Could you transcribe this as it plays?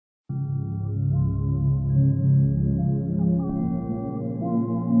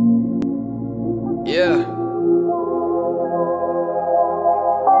Yeah.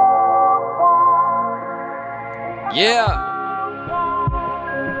 Yeah.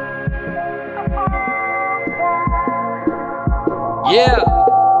 Yeah.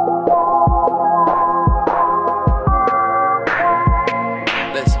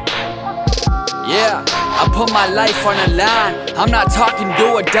 Listen. Yeah. I put my life on the line. I'm not talking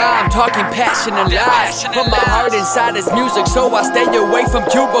do or die, I'm talking passion and lies. Put my heart inside this music, so I stay away from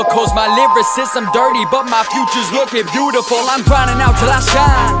cubicles. My lyricism dirty, but my future's looking beautiful. I'm grinding out till I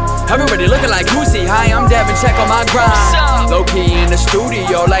shine. Everybody looking like Lucy. Hi, I'm Devin, check on my grind. Low-key in the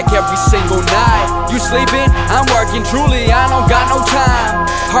studio like every single night. You sleeping? I'm working truly, I don't got no time.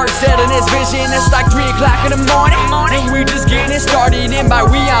 Heart set in this vision, it's like 3 o'clock in the morning. And we just getting started, and by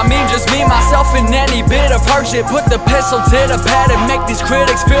we I mean just me, myself, and any bit of hardship. Put the pencil to the pad and make these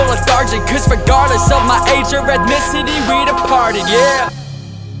critics feel lethargic. Cause regardless of my age or ethnicity, we departed, yeah.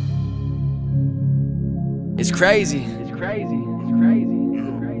 It's crazy. It's crazy. It's crazy.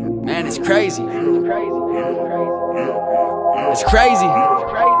 Man, it's crazy. It's crazy. It's crazy.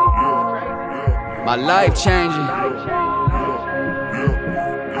 My life changing.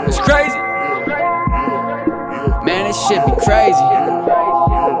 It's crazy. Man, this shit be crazy.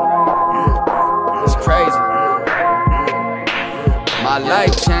 It's crazy. My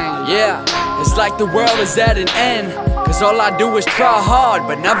life changing. Yeah. It's like the world is at an end. Cause all I do is try hard,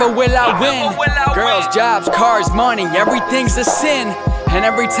 but never will I win. Girls, jobs, cars, money, everything's a sin. And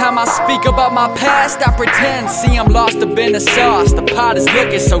every time I speak about my past, I pretend. See, I'm lost up in the sauce. The pot is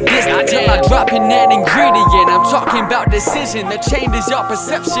looking so distant till I drop in that ingredient. I'm talking about decision that changes your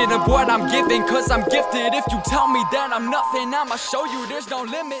perception of what I'm giving. Cause I'm gifted. If you tell me that I'm nothing, I'ma show you there's no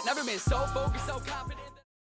limit. Never been so focused, so confident.